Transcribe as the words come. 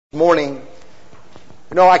Morning.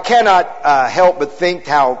 I cannot help but think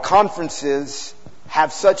how conferences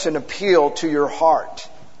have such an appeal to your heart.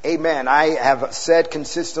 Amen. I have said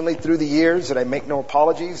consistently through the years that I make no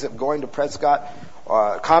apologies of going to Prescott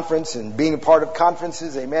conference and being a part of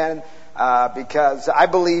conferences. Amen. Because I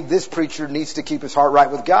believe this preacher needs to keep his heart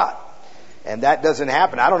right with God. And that doesn't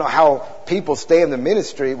happen. I don't know how people stay in the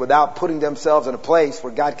ministry without putting themselves in a place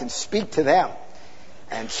where God can speak to them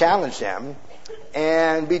and challenge them.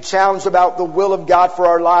 And be challenged about the will of God for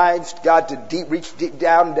our lives, God to reach deep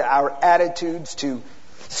down into our attitudes, to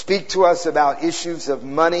speak to us about issues of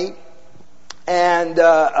money. And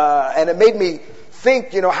it made me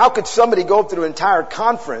think, how could somebody go through an entire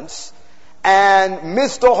conference and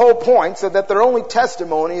miss the whole point so that their only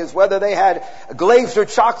testimony is whether they had glazed or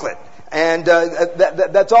chocolate. And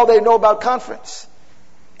that's all they know about conference.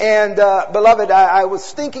 And, beloved, I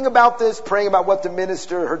was thinking about this, praying about what to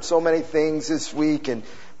minister, heard so many things this week, and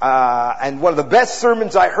one of the best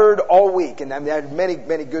sermons I heard all week, and I had many,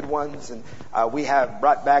 many good ones, and we have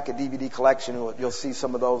brought back a DVD collection, you'll see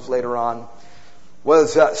some of those later on,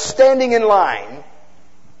 was standing in line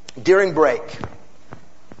during break.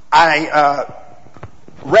 I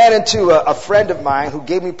ran into a friend of mine who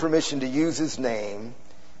gave me permission to use his name.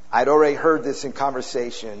 I'd already heard this in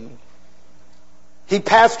conversation. He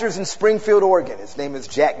pastors in Springfield, Oregon. His name is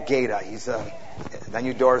Jack Gaeta. Then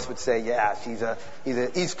you Doris would say, yes, he's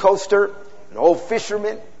an East Coaster, an old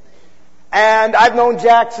fisherman. And I've known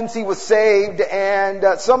Jack since he was saved.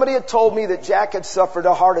 And somebody had told me that Jack had suffered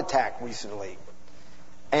a heart attack recently.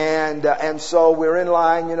 And so we're in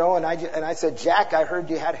line, and I said, Jack, I heard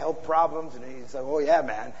you had health problems. And he said, oh yeah,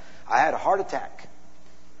 man, I had a heart attack.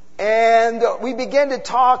 And we began to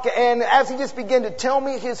talk, and as he just began to tell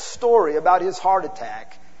me his story about his heart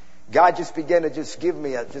attack, God just began to just give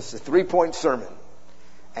me just a 3-point sermon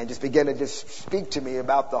and just began to just speak to me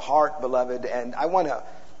about the heart, beloved. And I want to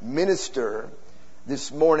minister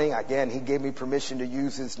this morning. Again, he gave me permission to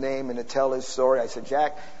use his name and to tell his story. I said,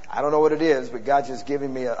 Jack, I don't know what it is, but God's just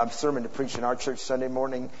giving me a sermon to preach in our church Sunday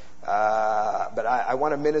morning. But I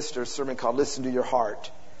want to minister a sermon called Listen to Your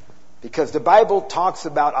Heart. Because the Bible talks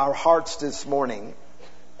about our hearts this morning,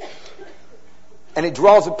 and it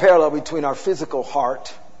draws a parallel between our physical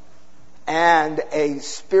heart and a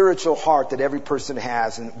spiritual heart that every person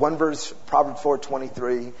has. And one verse, Proverbs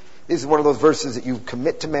 4:23, this is one of those verses that you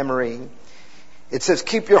commit to memory. It says,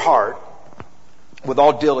 keep your heart with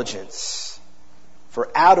all diligence, for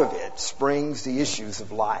out of it springs the issues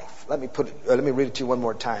of life. Let me read it to you one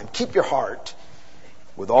more time. Keep your heart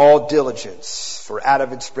with all diligence, for out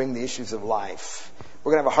of it spring the issues of life.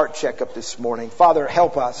 We're going to have a heart checkup this morning. Father,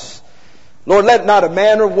 help us. Lord, let not a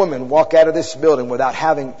man or woman walk out of this building without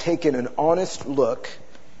having taken an honest look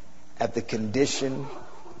at the condition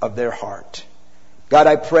of their heart. God,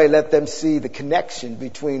 I pray, let them see the connection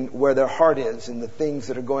between where their heart is and the things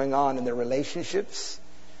that are going on in their relationships,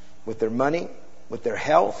 with their money, with their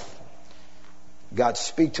health. God,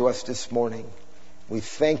 speak to us this morning. We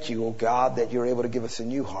thank you, O God, that you're able to give us a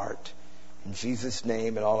new heart. In Jesus'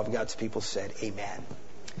 name, and all of God's people said, amen.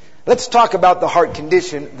 Let's talk about the heart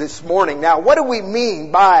condition this morning. Now, what do we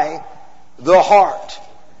mean by the heart?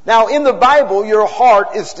 Now, in the Bible, your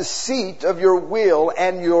heart is the seat of your will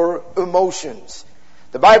and your emotions.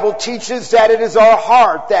 The Bible teaches that it is our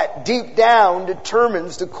heart that deep down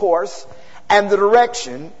determines the course and the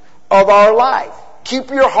direction of our life.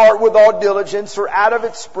 Keep your heart with all diligence, for out of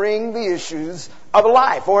it spring the issues of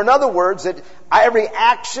life. Or in other words, that every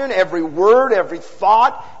action, every word, every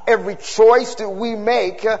thought, every choice that we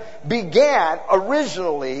make began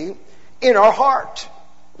originally in our heart.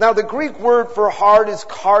 Now, the Greek word for heart is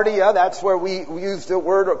cardia. That's where we use the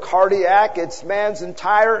word cardiac. It's man's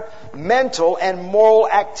entire mental and moral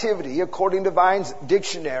activity, according to Vine's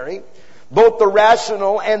dictionary, both the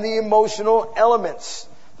rational and the emotional elements.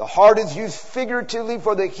 The heart is used figuratively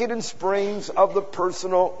for the hidden springs of the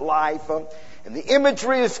personal life. And the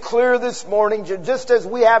imagery is clear this morning. Just as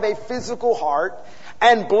we have a physical heart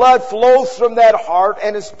and blood flows from that heart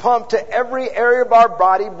and is pumped to every area of our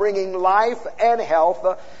body, bringing life and health,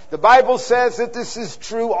 the Bible says that this is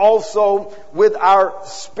true also with our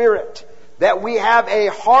spirit. That we have a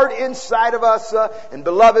heart inside of us, and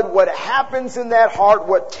beloved, what happens in that heart,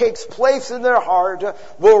 what takes place in their heart,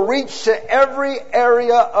 will reach to every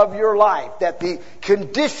area of your life. That the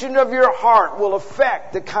condition of your heart will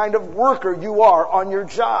affect the kind of worker you are on your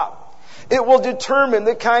job. It will determine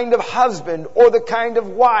the kind of husband or the kind of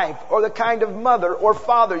wife or the kind of mother or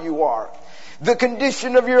father you are. The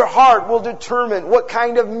condition of your heart will determine what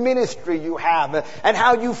kind of ministry you have and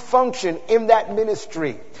how you function in that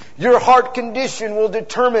ministry. Your heart condition will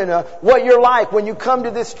determine what you're like when you come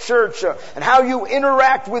to this church and how you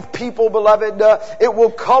interact with people, beloved. It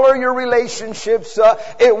will color your relationships.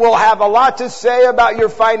 It will have a lot to say about your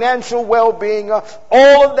financial well-being.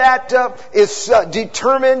 All of that is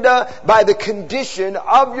determined by the condition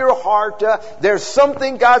of your heart. There's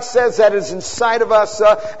something God says that is inside of us,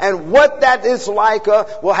 and what that is like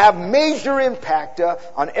will have major impact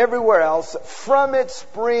on everywhere else. From it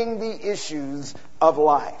spring the issues of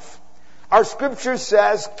life. Our scripture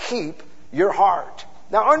says, keep your heart.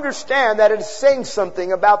 Now understand that it is saying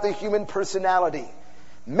something about the human personality.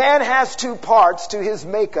 Man has two parts to his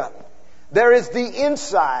makeup. There is the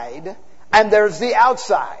inside and there's the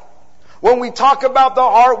outside. When we talk about the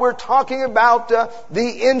heart, we're talking about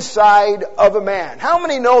the inside of a man. How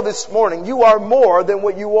many know this morning you are more than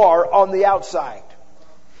what you are on the outside?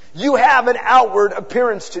 You have an outward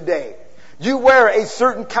appearance today. You wear a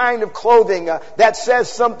certain kind of clothing that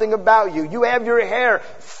says something about you. You have your hair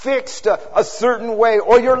fixed a certain way,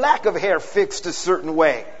 or your lack of hair fixed a certain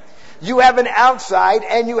way. You have an outside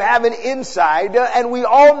and you have an inside, and we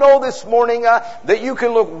all know this morning that you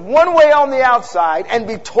can look one way on the outside and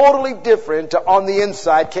be totally different on the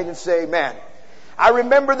inside. Can you say amen? I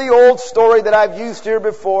remember the old story that I've used here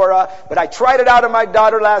before, but I tried it out on my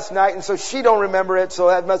daughter last night, and so she don't remember it, so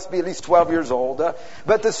that must be at least 12 years old.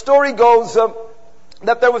 But the story goes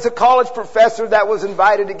that there was a college professor that was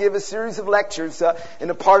invited to give a series of lectures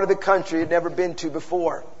in a part of the country he'd never been to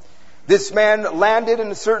before. This man landed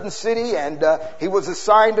in a certain city, and he was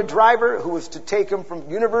assigned a driver who was to take him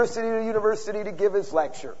from university to university to give his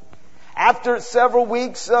lecture. After several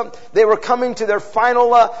weeks, they were coming to their final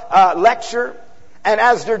lecture. And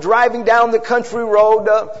as they're driving down the country road,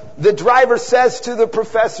 the driver says to the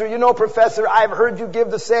professor, "You know, professor, I've heard you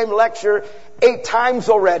give the same lecture 8 times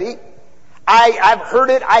already. I've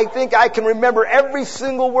heard it. I think I can remember every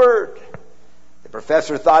single word." The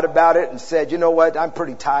professor thought about it and said, "You know what? I'm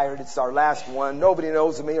pretty tired. It's our last one. Nobody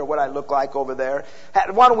knows me or what I look like over there.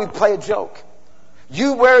 Why don't we play a joke?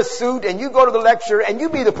 You wear a suit and you go to the lecture and you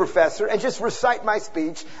be the professor and just recite my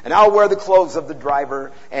speech, and I'll wear the clothes of the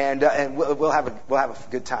driver, and we'll have a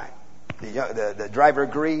good time." The driver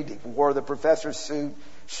agreed. He wore the professor's suit,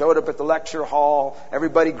 showed up at the lecture hall.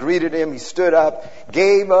 Everybody greeted him. He stood up,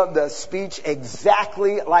 gave the speech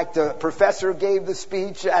exactly like the professor gave the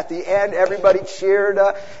speech. At the end, everybody cheered.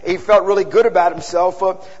 He felt really good about himself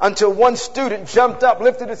until one student jumped up,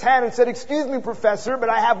 lifted his hand, and said, "Excuse me, professor, but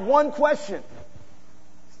I have one question."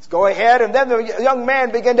 Go ahead. And then the young man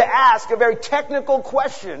began to ask a very technical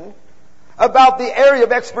question about the area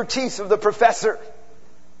of expertise of the professor.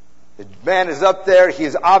 The man is up there.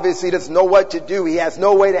 He obviously doesn't know what to do. He has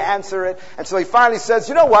no way to answer it. And so he finally says,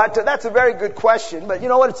 "You know what? That's a very good question. But you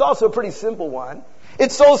know what? It's also a pretty simple one.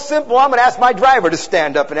 It's so simple, I'm going to ask my driver to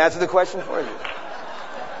stand up and answer the question for you."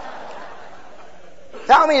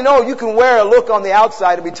 How many know you can wear a look on the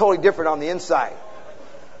outside and be totally different on the inside?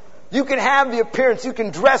 You can have the appearance. You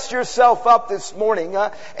can dress yourself up this morning.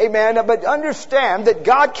 Amen. But understand that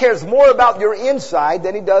God cares more about your inside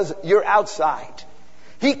than He does your outside.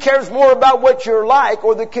 He cares more about what you're like,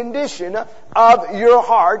 or the condition of your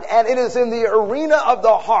heart. And it is in the arena of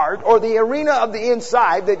the heart, or the arena of the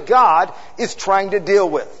inside, that God is trying to deal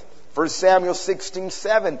with. 1 Samuel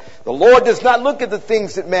 16:7. The Lord does not look at the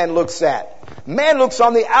things that man looks at. Man looks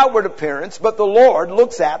on the outward appearance, but the Lord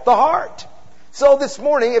looks at the heart. So this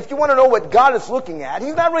morning, if you want to know what God is looking at,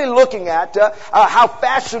 He's not really looking at how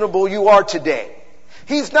fashionable you are today.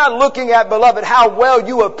 He's not looking at, beloved, how well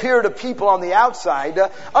you appear to people on the outside.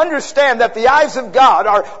 Understand that the eyes of God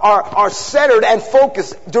are centered and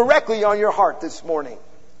focused directly on your heart this morning.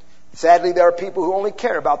 Sadly, there are people who only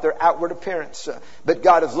care about their outward appearance, but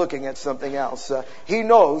God is looking at something else. He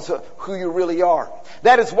knows who you really are.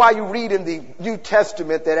 That is why you read in the New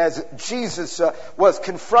Testament that as Jesus was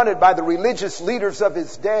confronted by the religious leaders of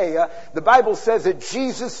His day, the Bible says that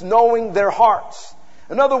Jesus, knowing their hearts.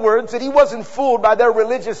 In other words, that He wasn't fooled by their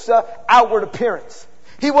religious outward appearance.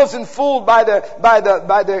 He wasn't fooled by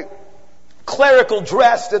the clerical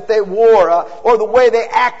dress that they wore, or the way they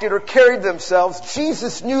acted or carried themselves.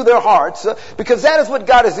 Jesus knew their hearts, because that is what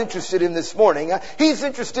God is interested in this morning. He's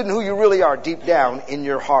interested in who you really are deep down in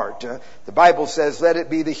your heart. The Bible says, "Let it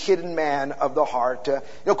be the hidden man of the heart."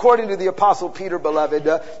 According to the Apostle Peter, beloved,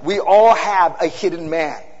 we all have a hidden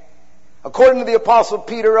man. According to the Apostle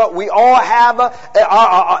Peter, we all have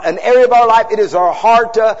an area of our life. It is our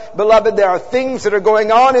heart, beloved. There are things that are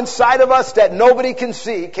going on inside of us that nobody can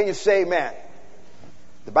see. Can you say amen?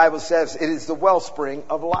 The Bible says it is the wellspring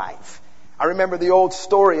of life. I remember the old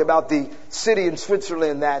story about the city in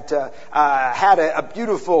Switzerland that had a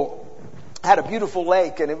beautiful had a beautiful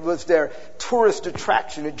lake, and it was their tourist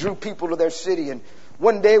attraction. It drew people to their city. And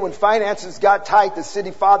one day when finances got tight, the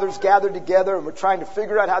city fathers gathered together and were trying to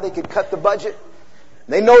figure out how they could cut the budget.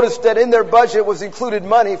 They noticed that in their budget was included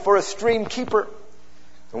money for a stream keeper.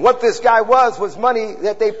 And what this guy was money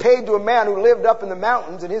that they paid to a man who lived up in the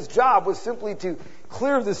mountains, and his job was simply to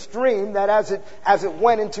clear the stream that as it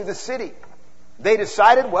went into the city. They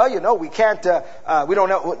decided, well, we can't, we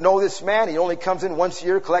don't know this man. He only comes in once a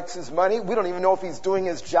year, collects his money. We don't even know if he's doing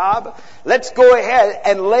his job. Let's go ahead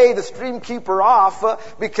and lay the stream keeper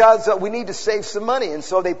off because we need to save some money. And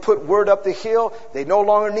so they put word up the hill. They no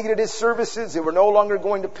longer needed his services. They were no longer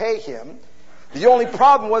going to pay him. The only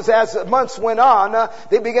problem was as months went on,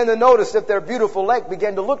 they began to notice that their beautiful lake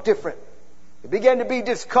began to look different. It began to be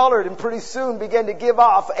discolored and pretty soon began to give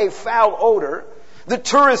off a foul odor. The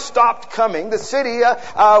tourists stopped coming. The city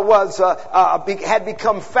had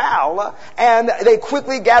become foul, and they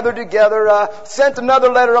quickly gathered together, sent another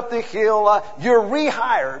letter up the hill. You're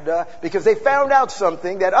rehired because they found out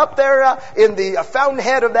something that up there in the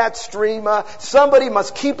fountainhead of that stream, somebody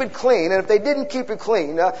must keep it clean, and if they didn't keep it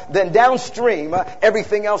clean, then downstream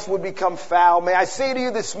everything else would become foul. May I say to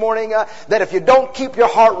you this morning that if you don't keep your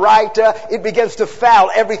heart right, it begins to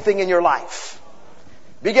foul everything in your life.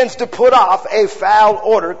 Begins to put off a foul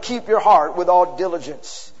odor. Keep your heart with all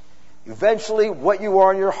diligence. Eventually, what you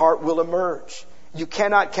are in your heart will emerge. You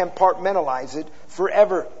cannot compartmentalize it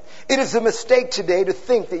forever. It is a mistake today to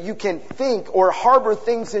think that you can think or harbor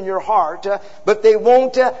things in your heart, but they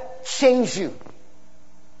won't change you.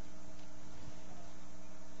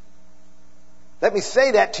 Let me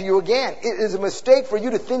say that to you again. It is a mistake for you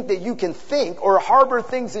to think that you can think or harbor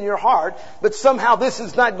things in your heart, but somehow this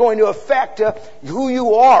is not going to affect who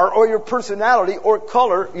you are or your personality or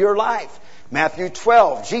color your life. Matthew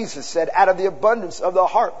 12, Jesus said, out of the abundance of the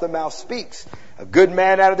heart the mouth speaks. A good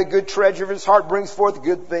man out of the good treasure of his heart brings forth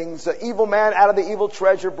good things. An evil man out of the evil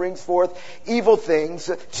treasure brings forth evil things.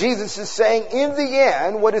 Jesus is saying, in the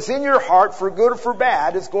end, what is in your heart, for good or for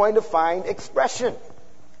bad, is going to find expression.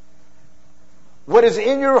 What is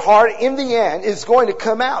in your heart, in the end, is going to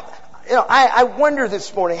come out. I wonder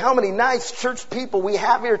this morning how many nice church people we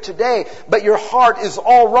have here today, but your heart is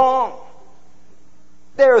all wrong.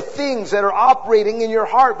 There are things that are operating in your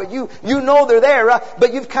heart, but you know they're there,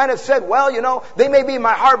 but you've kind of said, well, they may be in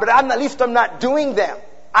my heart, but at least I'm not doing them.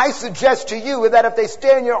 I suggest to you that if they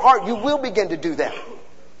stay in your heart, you will begin to do them.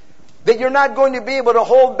 That you're not going to be able to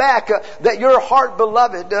hold back, that your heart,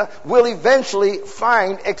 beloved, will eventually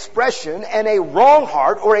find expression, and a wrong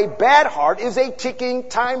heart or a bad heart is a ticking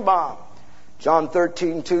time bomb. John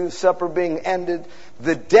 13:2, supper being ended,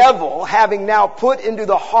 the devil having now put into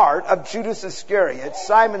the heart of Judas Iscariot,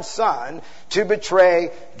 Simon's son, to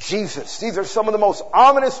betray Jesus. These are some of the most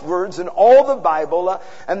ominous words in all the Bible,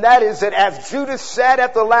 and that is that as Judas sat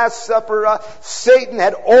at the Last Supper, Satan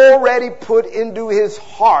had already put into his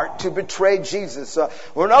heart to betray Jesus.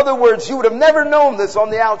 Or in other words, you would have never known this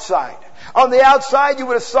on the outside. On the outside, you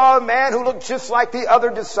would have saw a man who looked just like the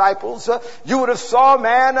other disciples. You would have saw a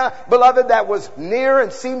man, beloved, that was near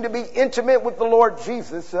and seemed to be intimate with the Lord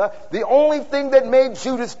Jesus. The only thing that made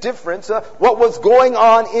Judas different, what was going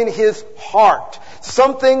on in his heart.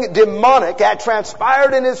 Something demonic had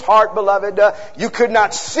transpired in his heart, beloved. You could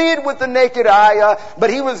not see it with the naked eye,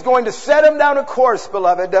 but he was going to set him down a course,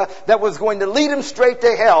 beloved, that was going to lead him straight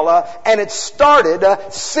to hell. And it started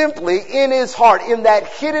simply in his heart, in that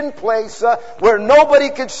hidden place where nobody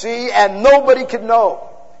could see and nobody could know.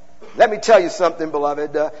 Let me tell you something,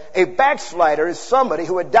 beloved. A backslider is somebody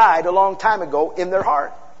who had died a long time ago in their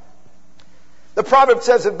heart. The proverb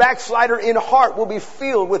says a backslider in heart will be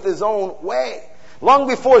filled with his own way. Long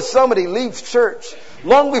before somebody leaves church,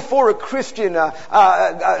 long before a Christian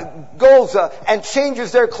goes and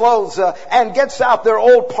changes their clothes and gets out their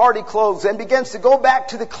old party clothes and begins to go back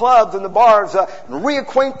to the clubs and the bars and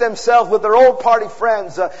reacquaint themselves with their old party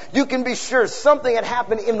friends, you can be sure something had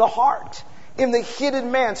happened in the heart. In the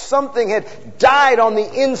hidden man, something had died on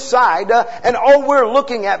the inside, and all we're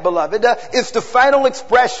looking at, beloved, is the final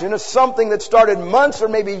expression of something that started months or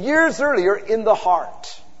maybe years earlier in the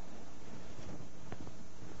heart.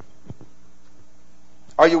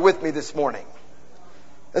 Are you with me this morning?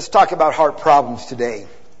 Let's talk about heart problems today.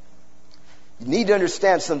 You need to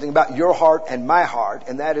understand something about your heart and my heart,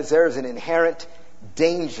 and that is there is an inherent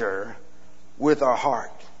danger with our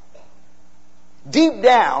heart. Deep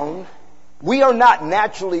down, we are not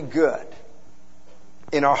naturally good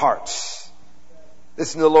in our hearts.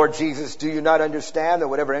 Listen to the Lord Jesus. Do you not understand that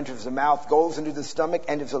whatever enters the mouth goes into the stomach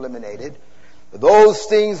and is eliminated? Those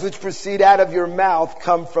things which proceed out of your mouth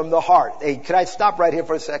come from the heart. Hey, can I stop right here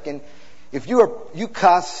for a second? If you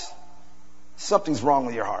cuss, something's wrong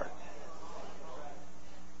with your heart.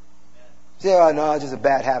 Yeah, no, it's just a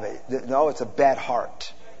bad habit. No, it's a bad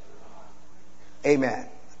heart. Amen.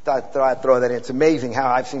 Thought I'd throw that in. It's amazing how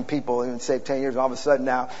I've seen people even say 10 years, and all of a sudden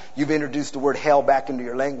now you've introduced the word hell back into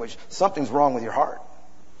your language. Something's wrong with your heart.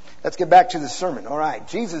 Let's get back to the sermon. All right.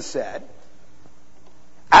 Jesus said,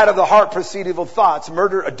 out of the heart proceed evil thoughts,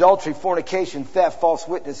 murder, adultery, fornication, theft, false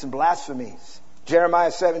witness, and blasphemies. Jeremiah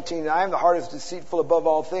 17:9, the heart is deceitful above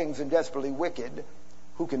all things and desperately wicked.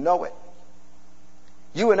 Who can know it?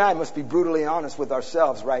 You and I must be brutally honest with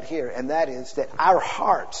ourselves right here, and that is that our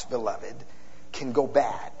hearts, beloved, can go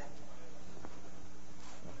bad.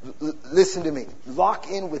 Listen to me. Lock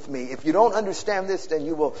in with me. If you don't understand this, then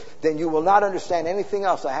you will not understand anything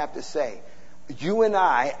else I have to say. You and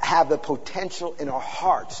I have the potential in our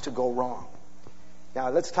hearts to go wrong. Now,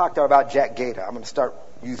 let's talk about Jack Gaeta. I'm going to start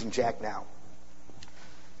using Jack now.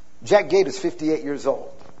 Jack Gaeta is 58 years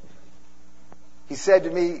old. He said to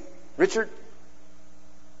me, Richard,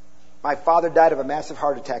 my father died of a massive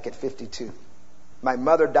heart attack at 52. My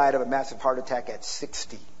mother died of a massive heart attack at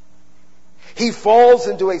 60. He falls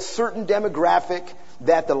into a certain demographic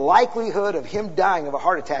that the likelihood of him dying of a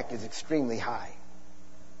heart attack is extremely high.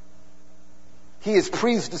 He is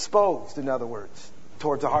predisposed, in other words,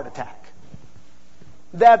 towards a heart attack.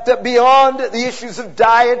 That beyond the issues of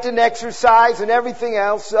diet and exercise and everything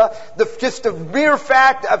else, just the mere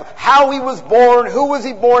fact of how he was born, who was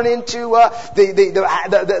he born into,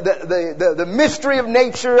 the mystery of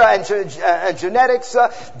nature and genetics,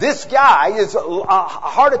 this guy is a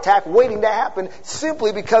heart attack waiting to happen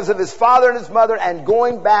simply because of his father and his mother and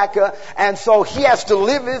going back, and so he has to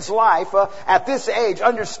live his life at this age,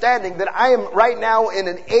 understanding that I am right now in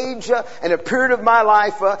an age and a period of my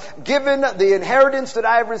life, given the inheritance that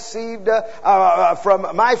I have received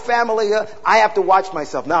from my family, I have to watch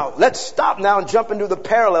myself. Now, let's stop now and jump into the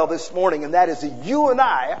parallel this morning, and that is that you and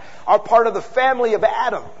I are part of the family of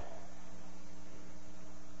Adam.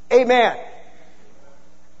 Amen.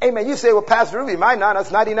 Amen. You say, well, Pastor Ruby, my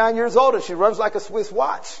Nana's 99 years old and she runs like a Swiss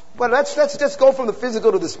watch. Well, let's just go from the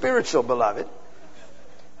physical to the spiritual, beloved.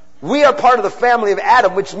 We are part of the family of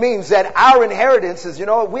Adam, which means that our inheritance is,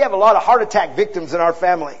 we have a lot of heart attack victims in our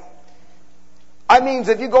family. I mean,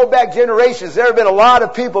 if you go back generations, there have been a lot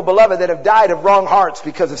of people, beloved, that have died of wrong hearts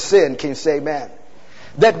because of sin. Can you say amen?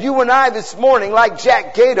 That you and I this morning, like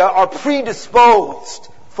Jack Gaeta, are predisposed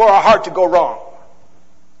for our heart to go wrong.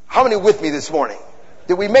 How many with me this morning?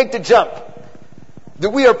 Did we make the jump? That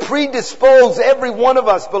we are predisposed, every one of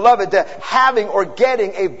us, beloved, to having or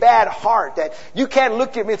getting a bad heart. That you can't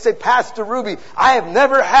look at me and say, Pastor Ruby, I have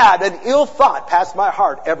never had an ill thought pass my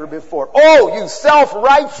heart ever before. Oh, you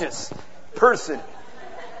self-righteous person.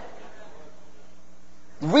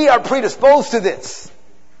 We are predisposed to this.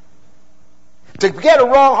 To get a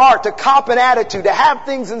wrong heart, to cop an attitude, to have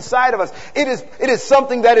things inside of us. It is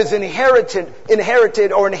something that is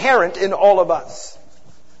inherited or inherent in all of us.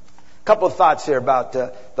 A couple of thoughts here about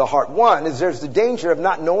the heart. One is there's the danger of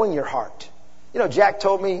not knowing your heart. Jack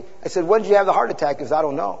told me, I said, when did you have the heart attack? He goes, I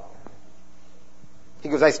don't know. He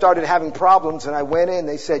goes, I started having problems and I went in,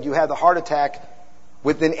 they said, you had the heart attack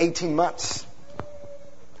within 18 months.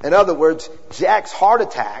 In other words, Jack's heart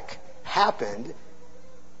attack happened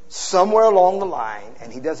somewhere along the line,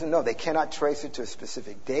 and he doesn't know. They cannot trace it to a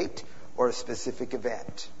specific date or a specific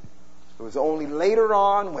event. It was only later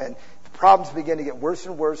on when the problems began to get worse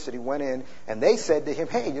and worse that he went in, and they said to him,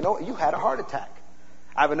 hey, you had a heart attack.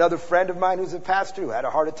 I have another friend of mine who's a pastor who had a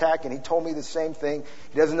heart attack, and he told me the same thing.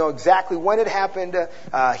 He doesn't know exactly when it happened.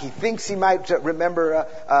 He thinks he might remember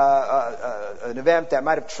an event that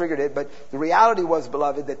might have triggered it. But the reality was,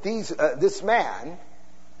 beloved, that this man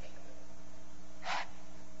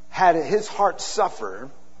had his heart suffer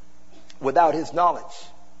without his knowledge.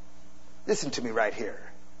 Listen to me right here.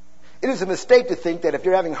 It is a mistake to think that if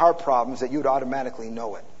you're having heart problems that you would automatically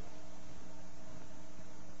know it.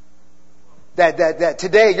 That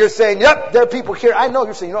today you're saying, yep, there are people here. I know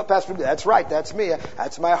you're saying, Pastor, that's right. That's me.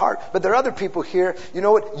 That's my heart. But there are other people here. You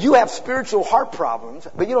know what? You have spiritual heart problems,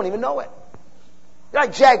 but you don't even know it. You're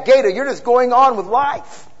like Jack Gaeta. You're just going on with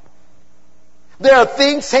life. There are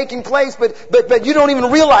things taking place, but you don't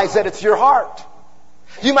even realize that it's your heart.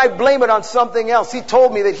 You might blame it on something else. He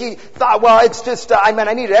told me that he thought, well, it's just, I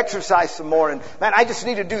need to exercise some more. And I just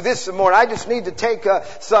need to do this some more. And I just need to take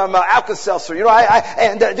some Alka-Seltzer.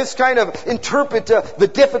 Just kind of interpret the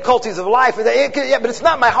difficulties of life. But it's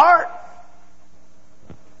not my heart.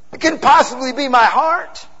 It couldn't possibly be my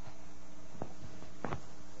heart.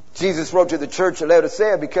 Jesus wrote to the church at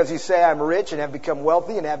Laodicea, because you say I'm rich and have become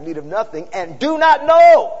wealthy and have need of nothing and do not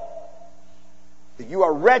know that you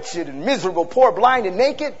are wretched and miserable, poor, blind, and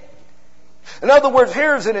naked. In other words,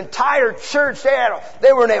 here's an entire church.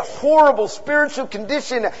 They were in a horrible spiritual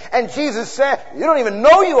condition. And Jesus said, you don't even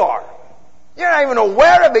know you are. You're not even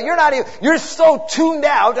aware of it. You're so tuned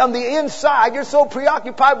out on the inside. You're so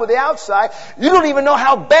preoccupied with the outside. You don't even know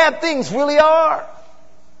how bad things really are.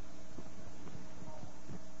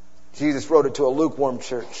 Jesus wrote it to a lukewarm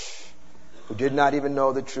church who did not even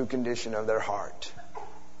know the true condition of their heart.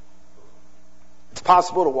 It's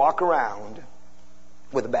possible to walk around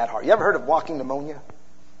with a bad heart. You ever heard of walking pneumonia?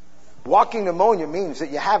 Walking pneumonia means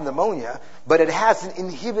that you have pneumonia, but it hasn't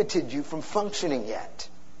inhibited you from functioning yet.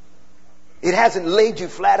 It hasn't laid you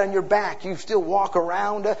flat on your back. You still walk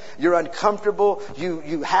around. You're uncomfortable.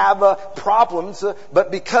 You have problems, but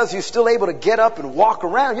because you're still able to get up and walk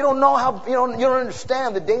around, you don't know how. You don't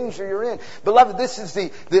understand the danger you're in, beloved. This is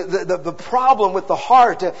the problem with the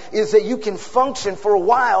heart is that you can function for a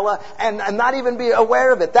while and not even be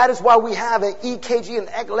aware of it. That is why we have an EKG and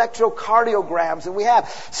electrocardiograms, and we have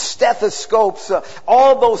stethoscopes.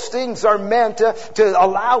 All those things are meant to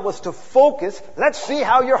allow us to focus. Let's see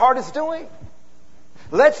how your heart is doing.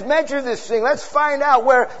 Let's measure this thing. Let's find out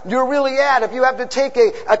where you're really at. If you have to take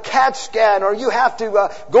a CAT scan, or you have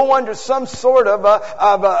to go under some sort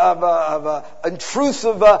of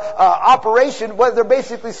intrusive operation, what they're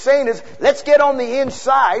basically saying is, let's get on the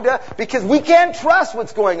inside because we can't trust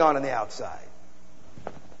what's going on the outside.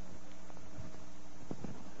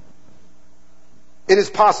 It is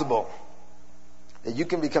possible that you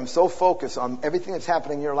can become so focused on everything that's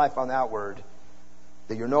happening in your life on the outward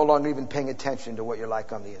that you're no longer even paying attention to what you're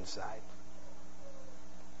like on the inside.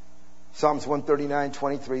 Psalms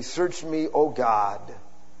 139:23, search me, O God,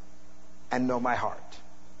 and know my heart.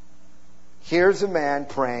 Here's a man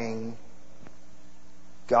praying,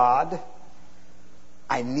 God,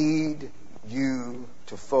 I need you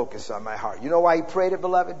to focus on my heart. You know why he prayed it,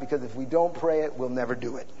 beloved? Because if we don't pray it, we'll never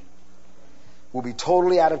do it. We'll be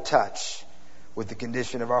totally out of touch with the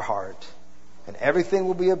condition of our heart. And everything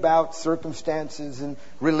will be about circumstances and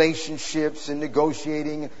relationships and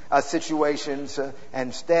negotiating situations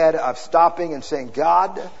instead of stopping and saying,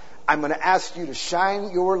 God, I'm going to ask you to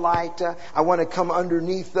shine your light. I want to come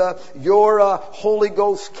underneath your Holy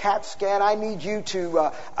Ghost CAT scan. I need you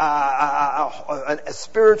to a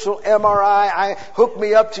spiritual MRI. Hook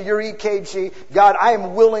me up to your EKG. God, I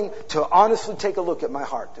am willing to honestly take a look at my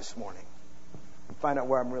heart this morning and find out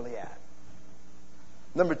where I'm really at.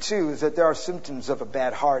 Number 2 is that there are symptoms of a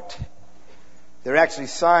bad heart. There are actually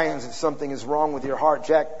signs that something is wrong with your heart.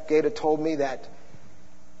 Jack Gaeta told me that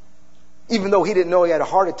even though he didn't know he had a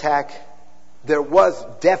heart attack, there was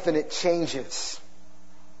definite changes.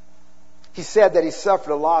 He said that he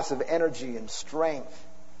suffered a loss of energy and strength.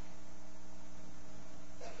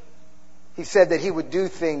 He said that he would do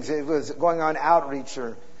things. It was going on outreach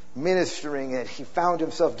or ministering, and he found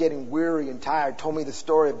himself getting weary and tired. Told me the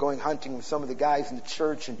story of going hunting with some of the guys in the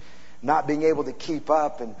church and not being able to keep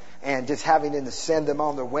up and just having to send them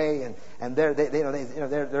on their way, and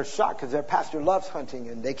they're shocked because their pastor loves hunting,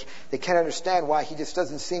 and they can't understand why he just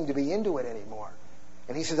doesn't seem to be into it anymore.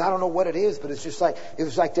 And he says, I don't know what it is, but it's just like it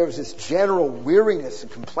was like there was this general weariness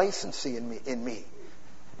and complacency in me,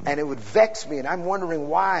 and it would vex me, and I'm wondering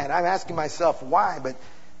why, and I'm asking myself why, but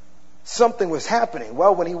something was happening.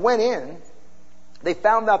 Well, when he went in, they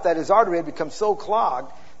found out that his artery had become so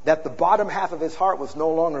clogged that the bottom half of his heart was no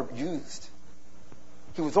longer used.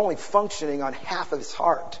 He was only functioning on half of his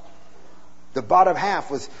heart. The bottom half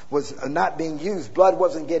was not being used. Blood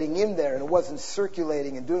wasn't getting in there, and it wasn't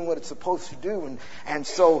circulating and doing what it's supposed to do. And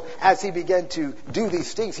so as he began to do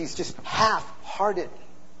these things, he's just half-hearted.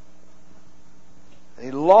 And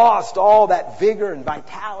he lost all that vigor and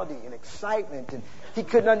vitality and excitement, and he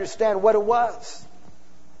couldn't understand what it was.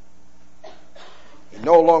 He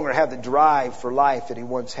no longer had the drive for life that he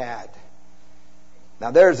once had.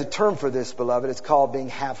 Now there's a term for this, beloved. It's called being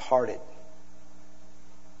half-hearted.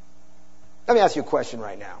 Let me ask you a question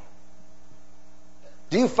right now.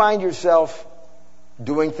 Do you find yourself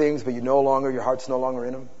doing things, but your heart's no longer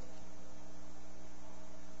in them?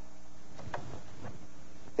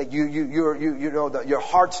 That your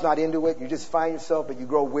heart's not into it. You just find yourself, but you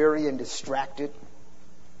grow weary and distracted.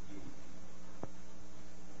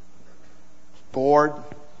 Bored,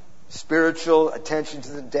 spiritual attention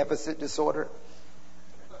to the deficit disorder,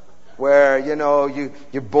 where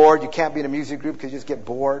you're bored, you can't be in a music group because you just get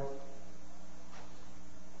bored.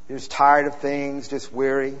 You're just tired of things, just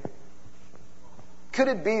weary. Could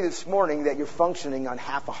it be this morning that you're functioning on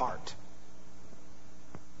half a heart?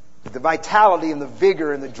 The vitality and the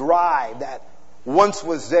vigor and the drive that once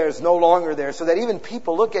was there is no longer there, so that even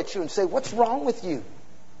people look at you and say, what's wrong with you?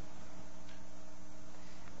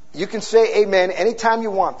 You can say amen anytime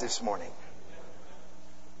you want this morning.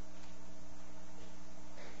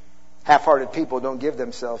 Half-hearted people don't give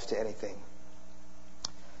themselves to anything.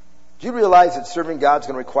 Do you realize that serving God is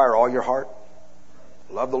going to require all your heart?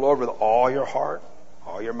 Love the Lord with all your heart,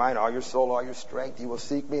 all your mind, all your soul, all your strength. You will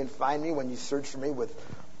seek me and find me when you search for me with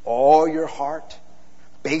all your heart.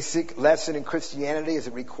 Basic lesson in Christianity is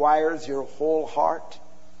it requires your whole heart.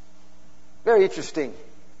 Very interesting.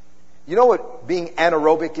 You know what being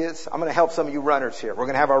anaerobic is? I'm going to help some of you runners here. We're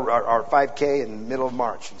going to have our 5K in the middle of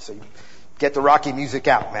March. And so you get the Rocky music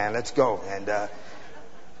out, man. Let's go.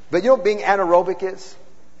 But you know what being anaerobic is?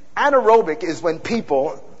 Anaerobic is when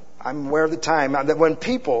people, I'm aware of the time, that when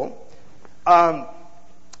people, they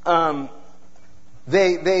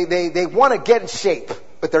want to get in shape,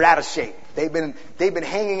 but they're out of shape. They've been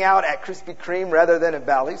hanging out at Krispy Kreme rather than at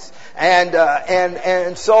Bally's.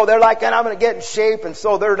 And so they're like, and I'm going to get in shape. And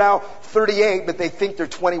so they're now 38, but they think they're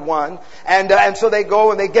 21. And so they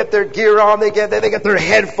go and they get their gear on. They get their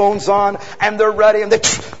headphones on and they're ready and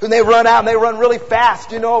they run out and they run really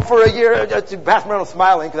fast, for a year. Pastor Merrill's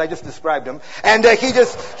smiling because I just described him. And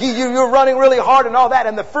you're running really hard and all that.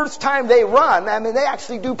 And the first time they run, they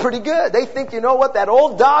actually do pretty good. They think, that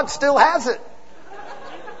old dog still has it.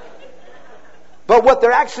 But what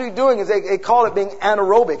they're actually doing is they call it being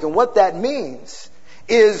anaerobic. And what that means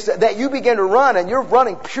is that you begin to run and you're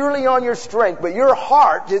running purely on your strength, but your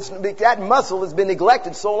heart, that muscle has been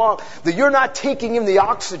neglected so long that you're not taking in the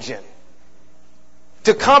oxygen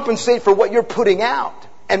to compensate for what you're putting out.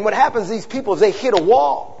 And what happens to these people is they hit a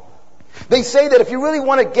wall. They say that if you really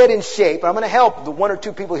want to get in shape, I'm going to help the one or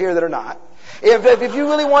two people here that are not. If you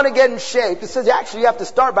really want to get in shape, it says actually you have to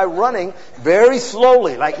start by running very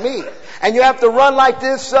slowly, like me. And you have to run like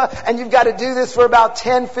this, and you've got to do this for about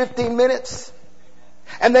 10, 15 minutes.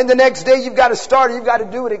 And then the next day you've got to start, you've got to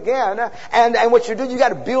do it again. And what you do, you've got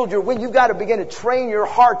to build your wind. You've got to begin to train your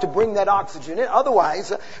heart to bring that oxygen in.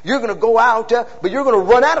 Otherwise, you're going to go out, but you're going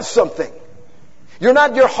to run out of something.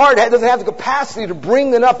 Your heart doesn't have the capacity to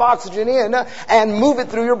bring enough oxygen in and move it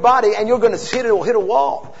through your body, and you're going to hit a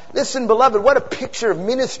wall. Listen, beloved, what a picture of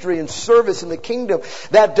ministry and service in the kingdom,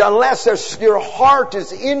 that unless your heart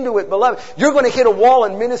is into it, beloved, you're going to hit a wall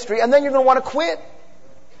in ministry, and then you're going to want to quit.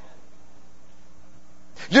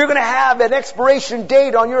 You're going to have an expiration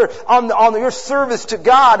date on your service to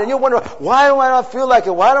God, and you'll wonder, why do I not feel like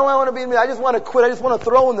it? Why do I want to be in me? I just want to quit. I just want to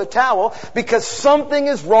throw in the towel, because something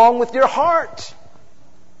is wrong with your heart.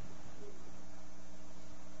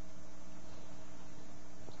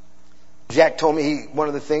 Jack told me one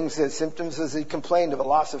of the symptoms is he complained of a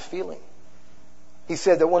loss of feeling. He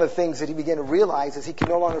said that one of the things that he began to realize is he could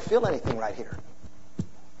no longer feel anything right here.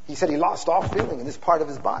 He said he lost all feeling in this part of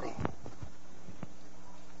his body.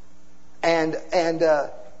 And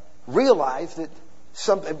realized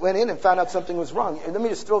that went in and found out something was wrong. Let me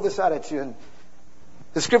just throw this out at you. And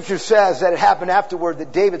the scripture says that it happened afterward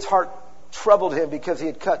that David's heart troubled him because he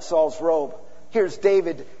had cut Saul's robe. Here's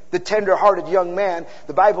David, the tender-hearted young man.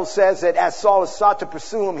 The Bible says that as Saul has sought to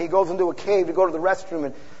pursue him, he goes into a cave to go to the restroom,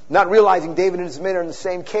 and not realizing David and his men are in the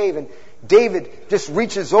same cave. And David just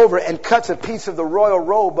reaches over and cuts a piece of the royal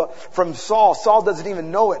robe from Saul. Saul doesn't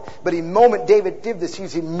even know it. But the moment David did this,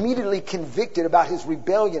 he's immediately convicted about his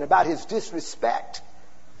rebellion, about his disrespect.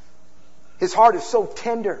 His heart is so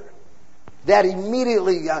tender that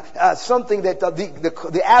immediately something that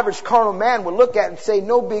the average carnal man would look at and say,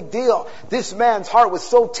 no big deal. This man's heart was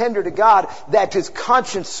so tender to God that his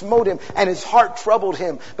conscience smote him and his heart troubled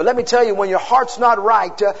him. But let me tell you, when your heart's not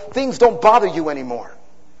right, things don't bother you anymore.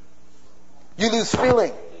 You lose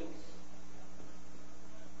feeling.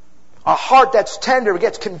 A heart that's tender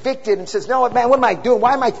gets convicted and says, no, man, what am I doing?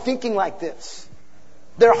 Why am I thinking like this?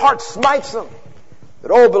 Their heart smites them. But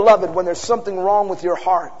oh, beloved, when there's something wrong with your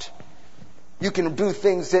heart, you can do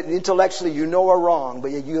things that intellectually you know are wrong,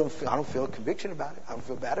 but I don't feel a conviction about it. I don't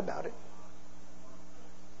feel bad about it.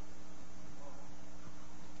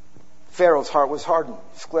 Pharaoh's heart was hardened.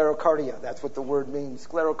 Sclerocardia, that's what the word means.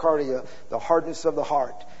 Sclerocardia, the hardness of the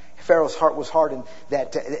heart. Pharaoh's heart was hardened,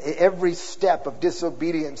 that every step of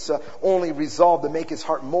disobedience only resolved to make his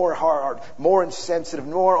heart more hard, more insensitive,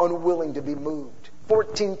 more unwilling to be moved.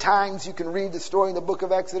 14 times you can read the story in the book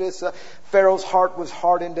of Exodus. Pharaoh's heart was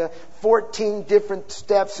hardened. 14 different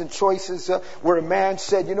steps and choices where a man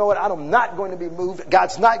said, you know what, I'm not going to be moved.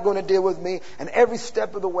 God's not going to deal with me. And every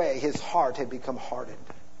step of the way, his heart had become hardened.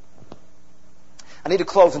 I need to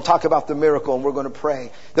close and talk about the miracle, and we're going to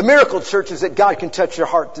pray. The miracle, church, is that God can touch your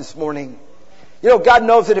heart this morning. God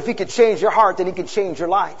knows that if he could change your heart, then he can change your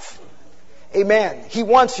life. Amen. He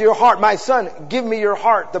wants your heart. My son, give me your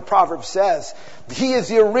heart, the proverb says. He is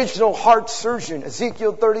the original heart surgeon.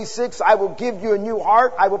 Ezekiel 36, I will give you a new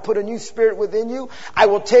heart. I will put a new spirit within you. I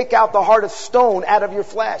will take out the heart of stone out of your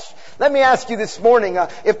flesh. Let me ask you this morning,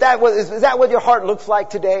 is that what your heart looks like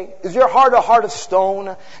today? Is your heart a heart of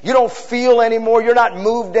stone? You don't feel anymore. You're not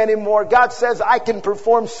moved anymore. God says, I can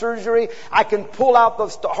perform surgery. I can pull out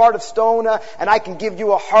the heart of stone, and I can give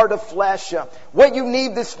you a heart of flesh. What you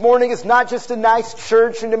need this morning is not just a nice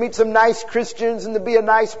church and to meet some nice Christians and to be a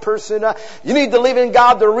nice person. You need to believe in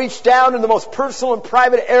God to reach down in the most personal and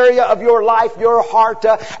private area of your life, your heart,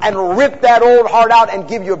 and rip that old heart out and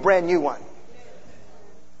give you a brand new one.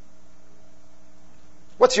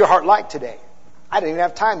 What's your heart like today? I didn't even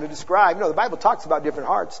have time to describe. The Bible talks about different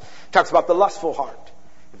hearts. It talks about the lustful heart.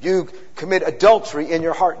 If you commit adultery in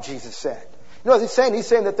your heart, Jesus said. What he's saying? He's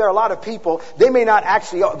saying that there are a lot of people, they may not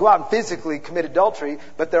actually go out and physically commit adultery,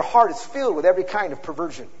 but their heart is filled with every kind of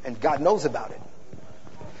perversion, and God knows about it.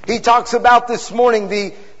 He talks about this morning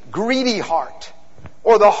the greedy heart,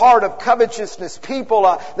 or the heart of covetousness. People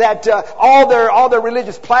that all their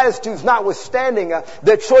religious platitudes notwithstanding,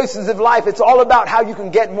 their choices of life, it's all about how you can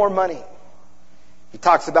get more money. He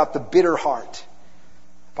talks about the bitter heart.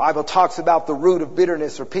 The Bible talks about the root of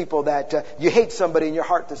bitterness, or people that you hate somebody in your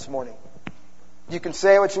heart this morning. You can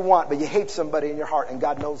say what you want, but you hate somebody in your heart, and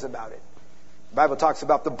God knows about it. The Bible talks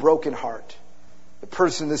about the broken heart. The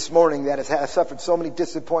person this morning that has suffered so many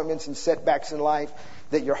disappointments and setbacks in life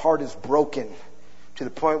that your heart is broken to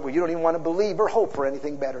the point where you don't even want to believe or hope for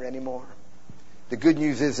anything better anymore. The good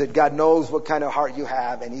news is that God knows what kind of heart you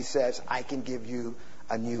have, and He says, I can give you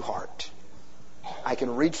a new heart. I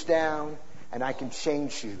can reach down and I can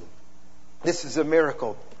change you. This is a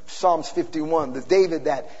miracle. Psalms 51, the David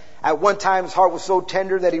that at one time his heart was so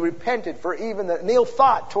tender that he repented for even the ill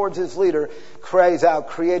thought towards his leader, cries out,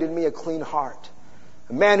 created me a clean heart.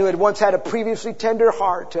 A man who had once had a previously tender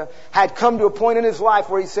heart had come to a point in his life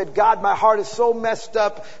where he said, God, my heart is so messed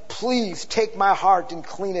up. Please take my heart and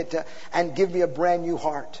clean it and give me a brand new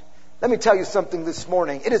heart. Let me tell you something this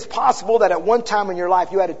morning. It is possible that at one time in your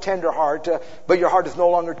life you had a tender heart, but your heart is no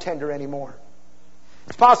longer tender anymore.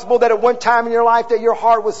 It's possible that at one time in your life that your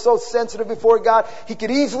heart was so sensitive before God, He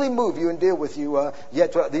could easily move you and deal with you.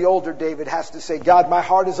 Yet the older David has to say, God, my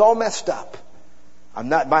heart is all messed up.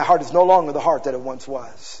 My heart is no longer the heart that it once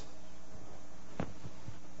was.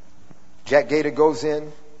 Jack Gator goes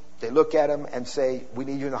in. They look at him and say, we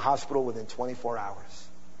need you in the hospital within 24 hours.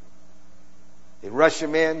 They rush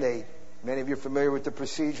him in. Many of you are familiar with the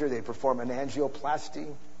procedure. They perform an angioplasty,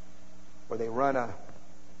 where they run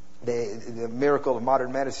the miracle of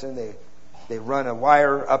modern medicine. They run a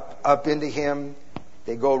wire up into him.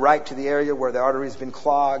 They go right to the area where the artery has been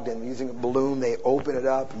clogged, and using a balloon, they open it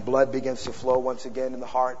up, and blood begins to flow once again in the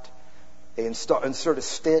heart. They insert a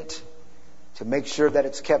stent to make sure that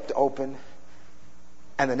it's kept open.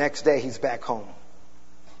 And the next day, he's back home.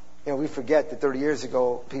 We forget that 30 years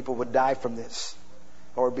ago, people would die from this,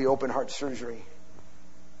 or it'd be open heart surgery.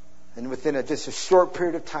 And within just a short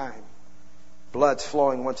period of time, blood's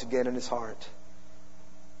flowing once again in his heart.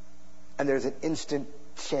 And there's an instant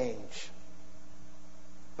change.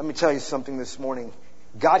 Let me tell you something this morning.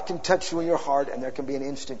 God can touch you in your heart, and there can be an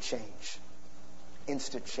instant change.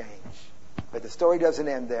 Instant change. But the story doesn't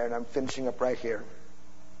end there, and I'm finishing up right here.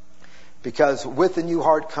 Because with a new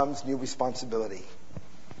heart comes new responsibility.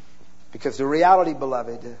 Because the reality,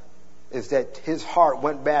 beloved, is that his heart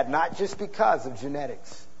went bad not just because of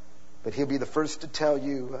genetics, but he'll be the first to tell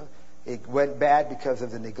you it went bad because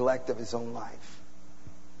of the neglect of his own life.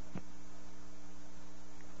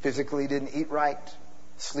 Physically, he didn't eat right,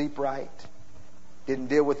 sleep right, didn't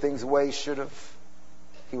deal with things the way he should have.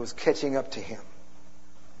 He was catching up to him.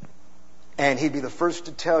 And he'd be the first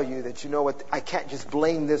to tell you that, you know what, I can't just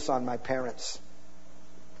blame this on my parents.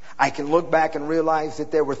 I can look back and realize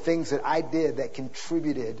that there were things that I did that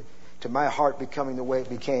contributed to my heart becoming the way it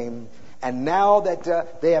became. And now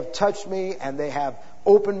that they have touched me and they have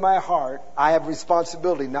opened my heart, I have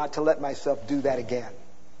responsibility not to let myself do that again.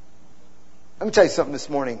 Let me tell you something this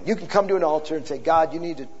morning. You can come to an altar and say, God, you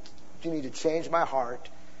need to change my heart.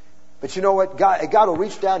 But you know what? God will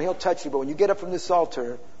reach down, He'll touch you. But when you get up from this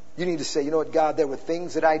altar, you need to say, you know what, God, there were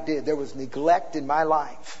things that I did. There was neglect in my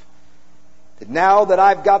life. That now that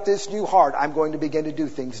I've got this new heart, I'm going to begin to do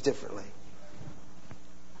things differently.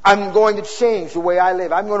 I'm going to change the way I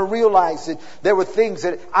live. I'm going to realize that there were things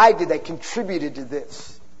that I did that contributed to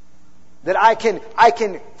this. That I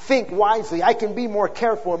can think wisely. I can be more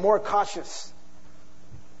careful and more cautious.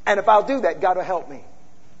 And if I'll do that, God will help me.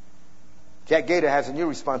 Jack Gator has a new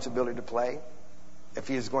responsibility to play if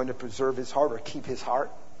he is going to preserve his heart or keep his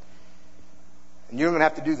heart. And you're going to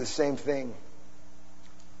have to do the same thing.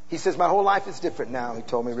 He says, my whole life is different now, he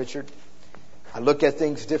told me, Richard. I look at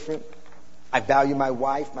things different. I value my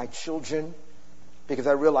wife, my children, because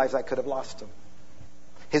I realized I could have lost them.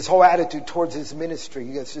 His whole attitude towards his ministry,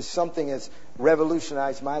 it's just something that's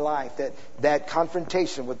revolutionized my life. That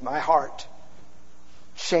confrontation with my heart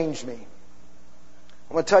changed me.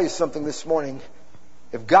 I'm going to tell you something this morning.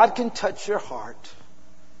 If God can touch your heart,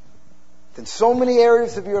 then so many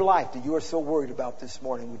areas of your life that you are so worried about this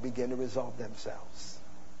morning will begin to resolve themselves.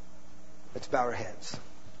 Let's bow our heads.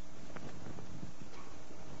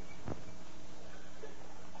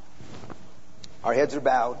 Our heads are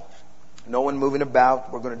bowed. No one moving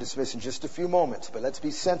about. We're going to dismiss in just a few moments, but let's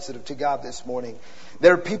be sensitive to God this morning.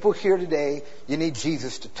 There are people here today, you need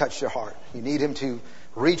Jesus to touch your heart. You need Him to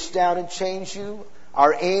reach down and change you.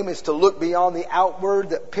 Our aim is to look beyond the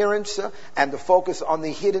outward, the appearance, and to focus on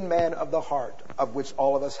the hidden man of the heart, of which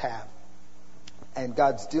all of us have. And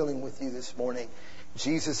God's dealing with you this morning.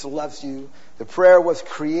 Jesus loves you. The prayer was,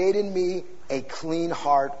 create in me a clean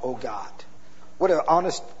heart, O God. What an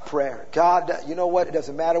honest prayer. God, you know what? It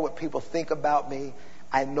doesn't matter what people think about me.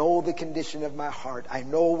 I know the condition of my heart. I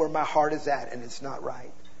know where my heart is at, and it's not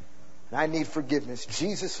right. And I need forgiveness.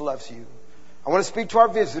 Jesus loves you. I want to speak to our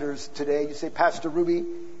visitors today. You say, Pastor Ruby,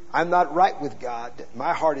 I'm not right with God.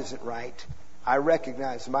 My heart isn't right. I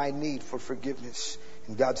recognize my need for forgiveness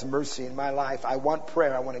and God's mercy in my life. I want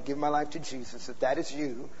prayer. I want to give my life to Jesus. If that is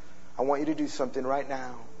you, I want you to do something right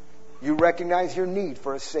now. You recognize your need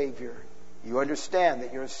for a Savior. You understand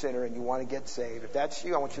that you're a sinner and you want to get saved. If that's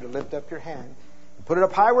you, I want you to lift up your hand and put it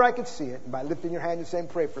up high where I can see it. And by lifting your hand, you're saying,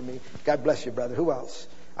 pray for me. God bless you, brother. Who else?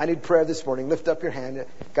 I need prayer this morning. Lift up your hand.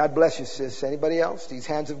 God bless you, sis. Anybody else? These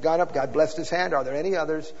hands have gone up. God blessed his hand. Are there any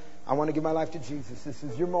others? I want to give my life to Jesus. This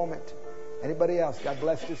is your moment. Anybody else? God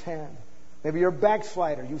blessed his hand. Maybe you're a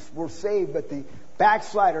backslider. You were saved, but the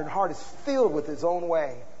backslider in heart is filled with his own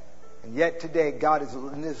way. And yet today, God is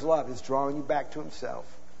in his love is drawing you back to himself.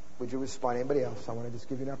 Would you respond? Anybody else? I want to just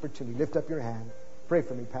give you an opportunity. Lift up your hand. Pray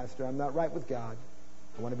for me, Pastor. I'm not right with God.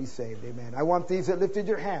 I want to be saved. Amen. I want these that lifted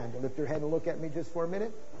your hand to lift your hand and look at me just for a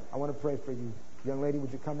minute. I want to pray for you. Young lady,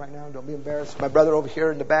 would you come right now? Don't be embarrassed. My brother over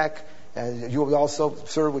here in the back, and you also,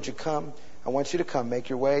 sir, would you come? I want you to come. Make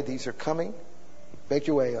your way. These are coming. Make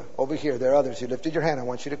your way over here. There are others. You lifted your hand. I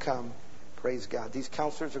want you to come. Praise God. These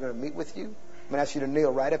counselors are going to meet with you. I'm going to ask you to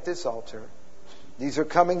kneel right at this altar. These are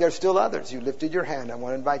coming. There's still others. You lifted your hand. I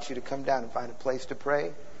want to invite you to come down and find a place to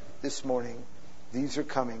pray this morning. These are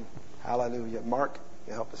coming. Hallelujah. Mark,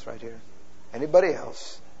 you help us right here. Anybody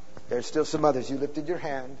else? There's still some others. You lifted your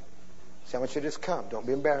hand. See, I want you to just come. Don't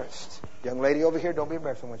be embarrassed. Young lady over here, don't be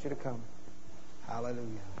embarrassed. I want you to come.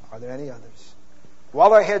 Hallelujah. Are there any others?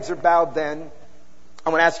 While our heads are bowed then,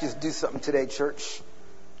 I'm going to ask you to do something today, church.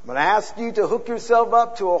 I'm going to ask you to hook yourself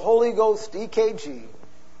up to a Holy Ghost EKG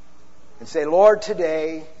and say, Lord,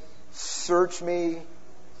 today, search me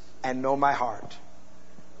and know my heart.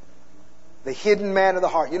 The hidden man of the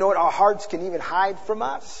heart. You know what? Our hearts can even hide from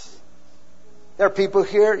us. There are people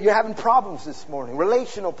here, you're having problems this morning,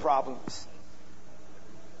 relational problems.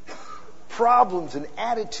 Problems and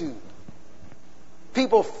attitude.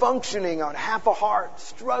 People functioning on half a heart,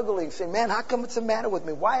 struggling, saying, man, how come it's the matter with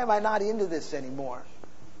me? Why am I not into this anymore?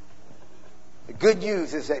 The good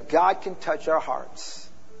news is that God can touch our hearts.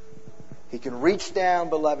 He can reach down,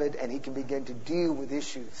 beloved, and He can begin to deal with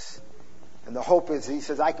issues. And the hope is, He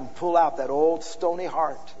says, I can pull out that old stony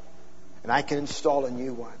heart and I can install a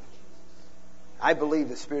new one. I believe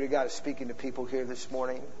the Spirit of God is speaking to people here this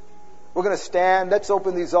morning. We're going to stand. Let's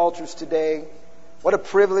open these altars today. What a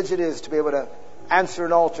privilege it is to be able to answer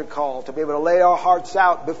an altar call, to be able to lay our hearts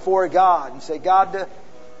out before God and say, God,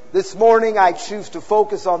 this morning I choose to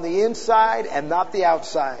focus on the inside and not the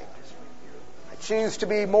outside. I choose to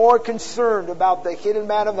be more concerned about the hidden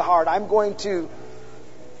man of the heart. I'm going to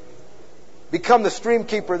become the stream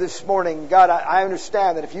keeper this morning. God, I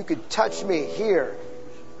understand that if you could touch me here,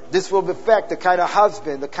 this will affect the kind of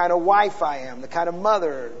husband, the kind of wife I am, the kind of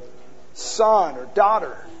mother, son or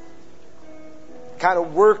daughter, the kind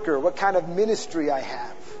of worker, what kind of ministry I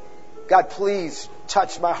have. God, please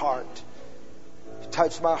touch my heart.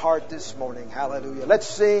 Touch my heart this morning. Hallelujah. Let's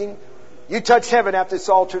sing. You touch heaven at this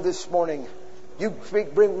altar this morning. You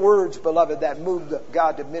bring words, beloved, that move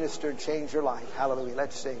God to minister and change your life. Hallelujah.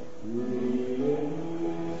 Let's sing.